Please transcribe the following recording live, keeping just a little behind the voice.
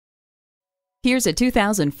Here's a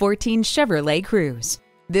 2014 Chevrolet Cruze.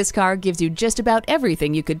 This car gives you just about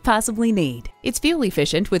everything you could possibly need. It's fuel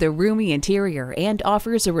efficient with a roomy interior and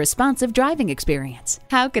offers a responsive driving experience.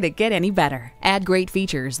 How could it get any better? Add great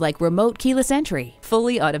features like remote keyless entry,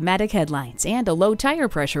 fully automatic headlights, and a low tire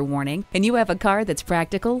pressure warning, and you have a car that's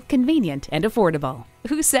practical, convenient, and affordable.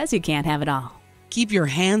 Who says you can't have it all? Keep your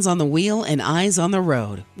hands on the wheel and eyes on the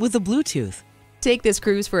road with the Bluetooth. Take this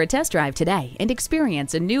Cruze for a test drive today and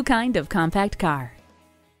experience a new kind of compact car.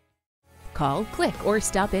 Call, click, or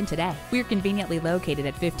stop in today. We're conveniently located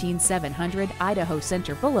at 15700 Idaho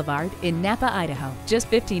Center Boulevard in Nampa, Idaho, just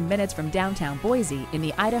 15 minutes from downtown Boise in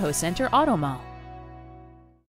the Idaho Center Auto Mall.